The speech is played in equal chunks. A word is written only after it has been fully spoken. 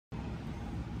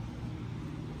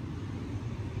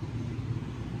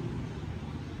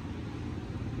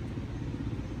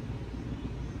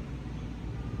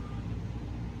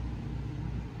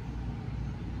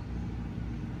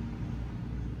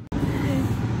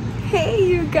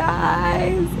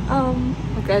guys.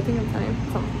 Okay, I think I'm standing in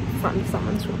front of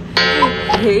someone's room.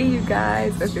 Hey you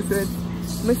guys. Okay, so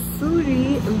it's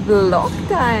Missouri vlog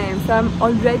time. So I'm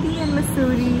already in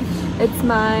Missouri. It's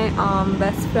my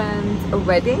best friend's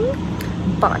wedding,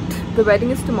 but the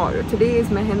wedding is tomorrow. Today is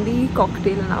mehendi,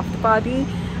 cocktail and after party,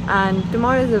 and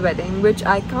tomorrow is the wedding, which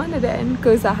I can't attend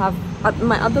because I have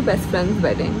my other best friend's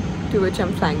wedding, to which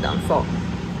I'm flying down for,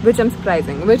 which I'm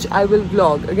surprising, which I will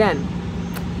vlog again.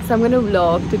 So I'm gonna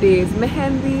vlog today's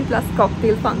mehendi plus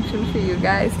cocktail function for you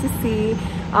guys to see.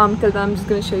 Till then I'm just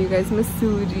gonna show you guys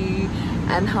Missouri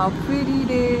and how pretty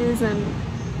it is, and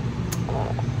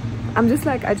I'm just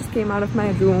like, I just came out of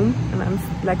my room and I'm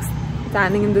like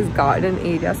standing in this garden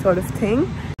area sort of thing.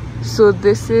 So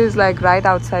this is like right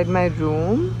outside my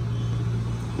room.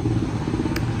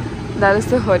 That is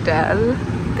the hotel.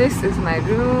 This is my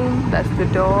room. That's the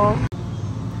door.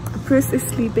 Chris is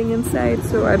sleeping inside,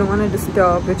 so I don't want to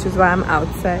disturb, which is why I'm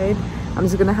outside. I'm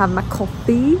just gonna have my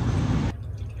coffee.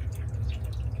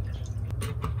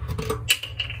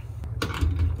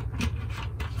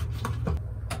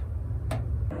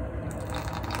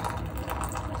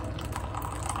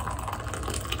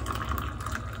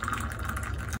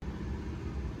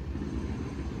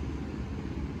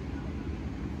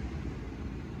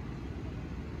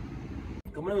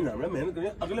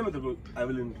 I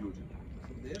will include you.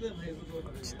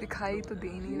 दिखाई तो दे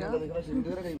नहीं रहा.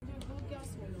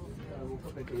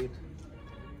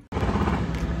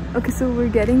 Okay, so we're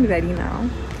getting ready now.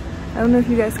 I don't know if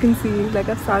you guys can see, like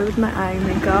I've started with my eye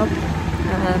makeup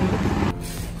and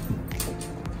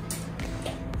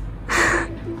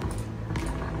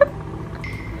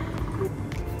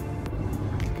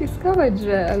किसका बज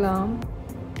रहा है alarm?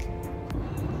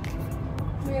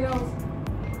 मेरा.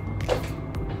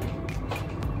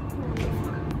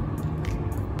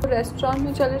 Restaurant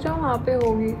में चले जाओ, वहाँ पे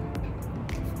होगी.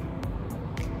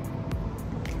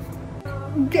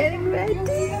 Getting ready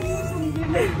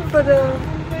for the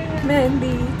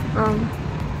mehendi.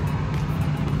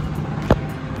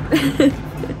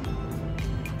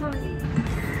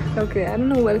 Okay, I don't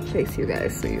know where to place you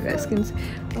guys so you guys can see.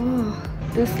 Oh,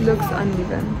 this looks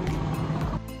uneven.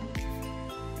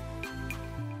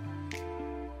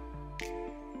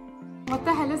 What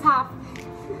the hell is happening?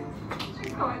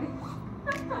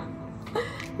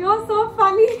 You're so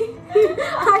funny.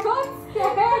 I got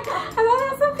scared. I thought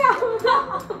it was a camera.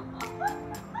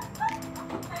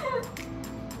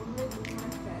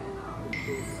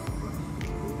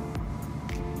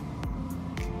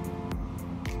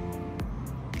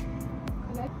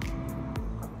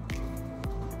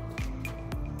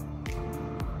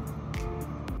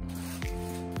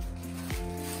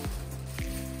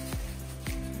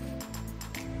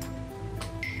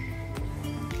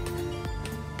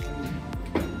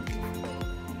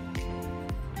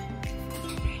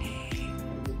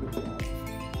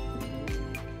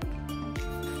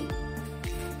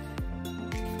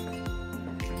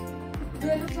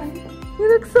 You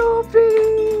look so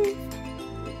pretty.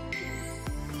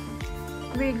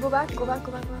 Wait, go back.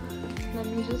 Let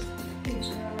me just.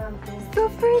 So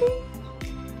pretty.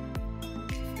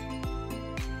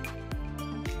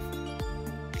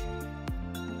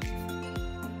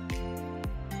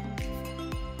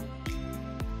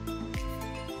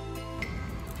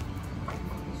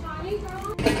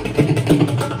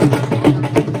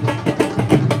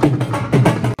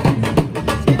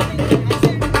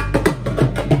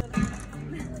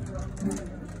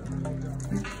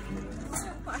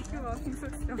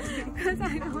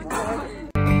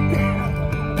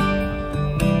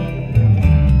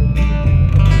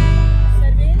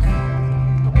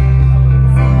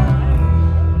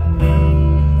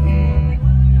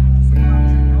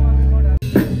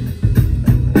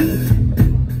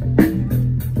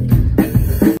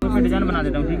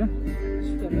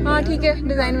 हाँ ठीक है,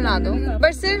 design बना दो,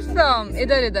 but सिर्फ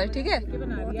इधर इधर, ठीक है,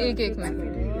 एक एक में.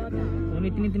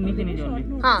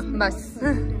 हाँ बस.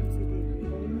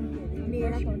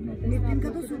 नितिन का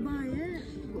तो सुबह है,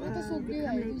 वो तो सुबह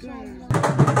है.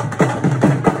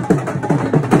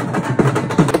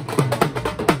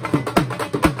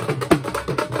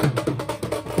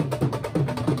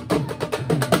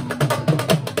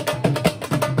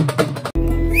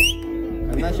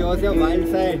 shows your wild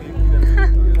side.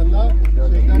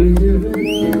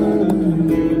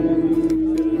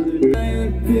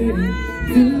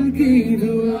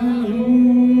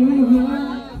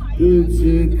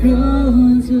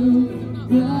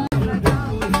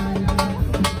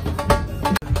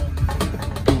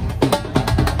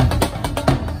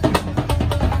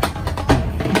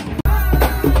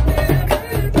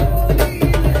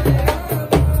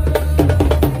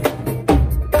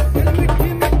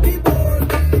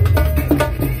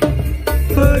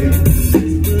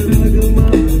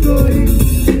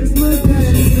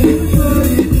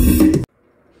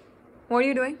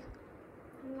 you doing?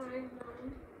 9.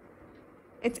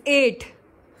 It's 8.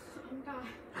 I'm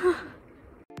tired.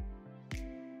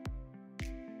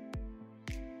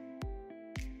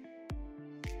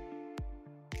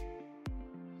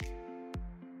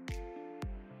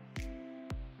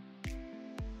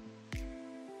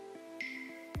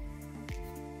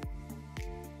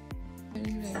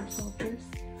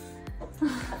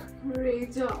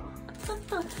 Rager.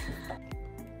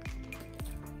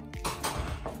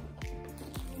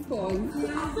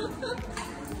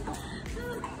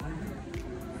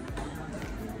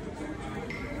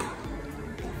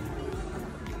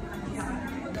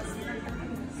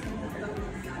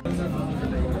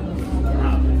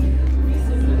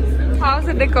 How's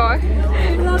the decor?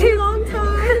 Long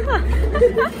time.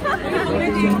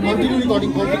 Continue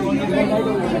recording.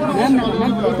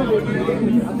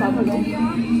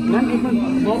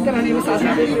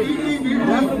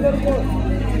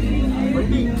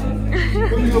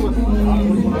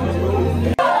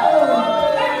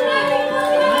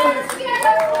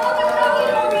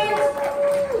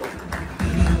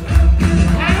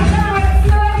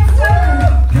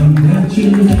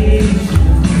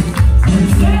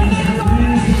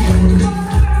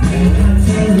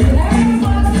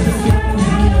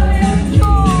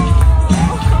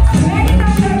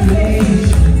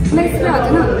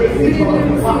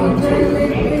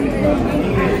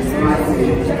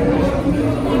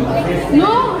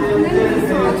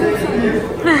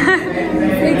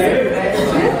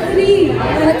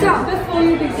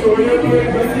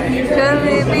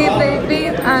 Jalebi, baby,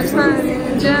 I'm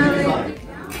smiling, jalebi.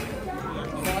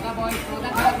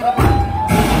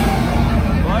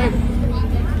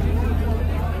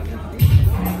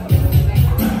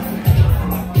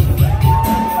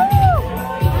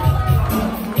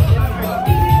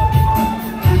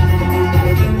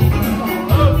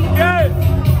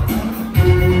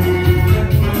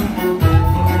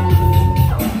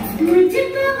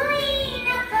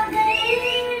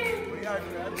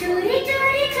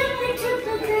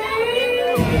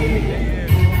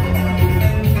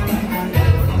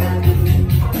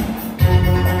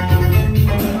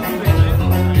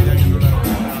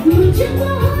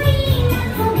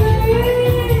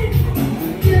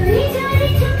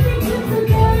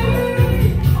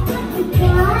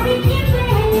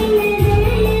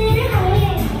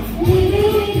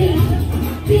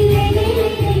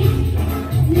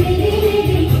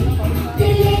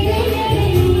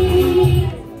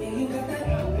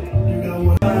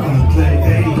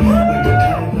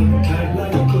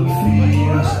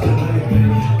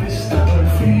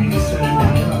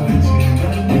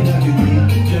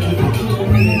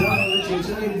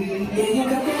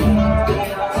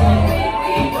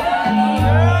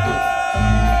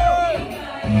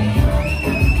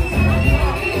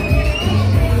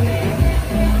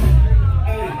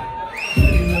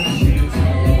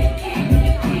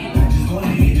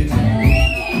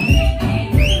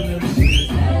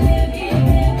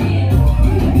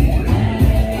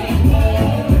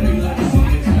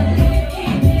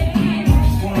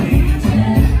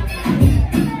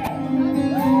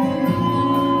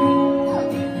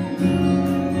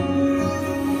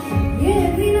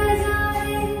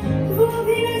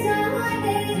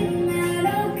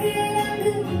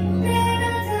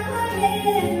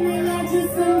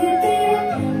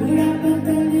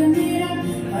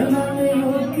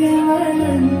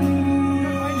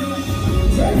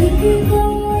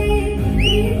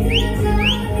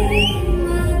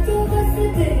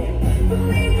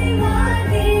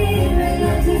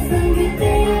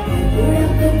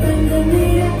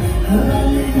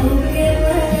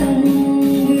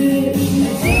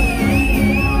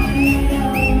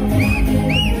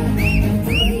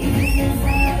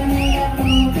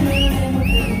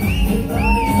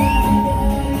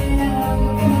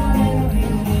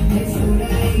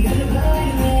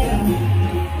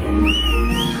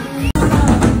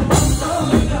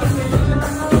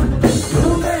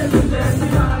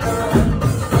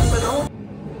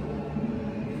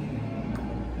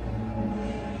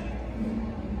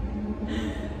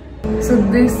 So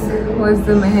this was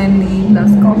the mehendi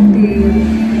plus cocktail,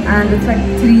 and it's like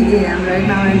 3 AM right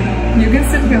now, and you can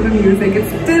still hear the music. It's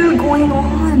still going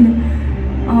on.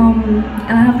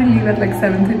 And I have to leave at like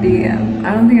 7:30 AM.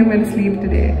 I don't think I'm going to sleep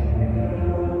today.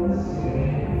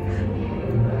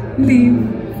 Leave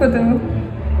for the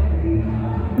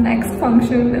next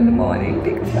function in the morning,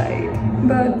 take a flight.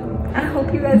 But I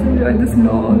hope you guys enjoyed this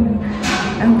vlog.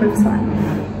 I hope it was fun.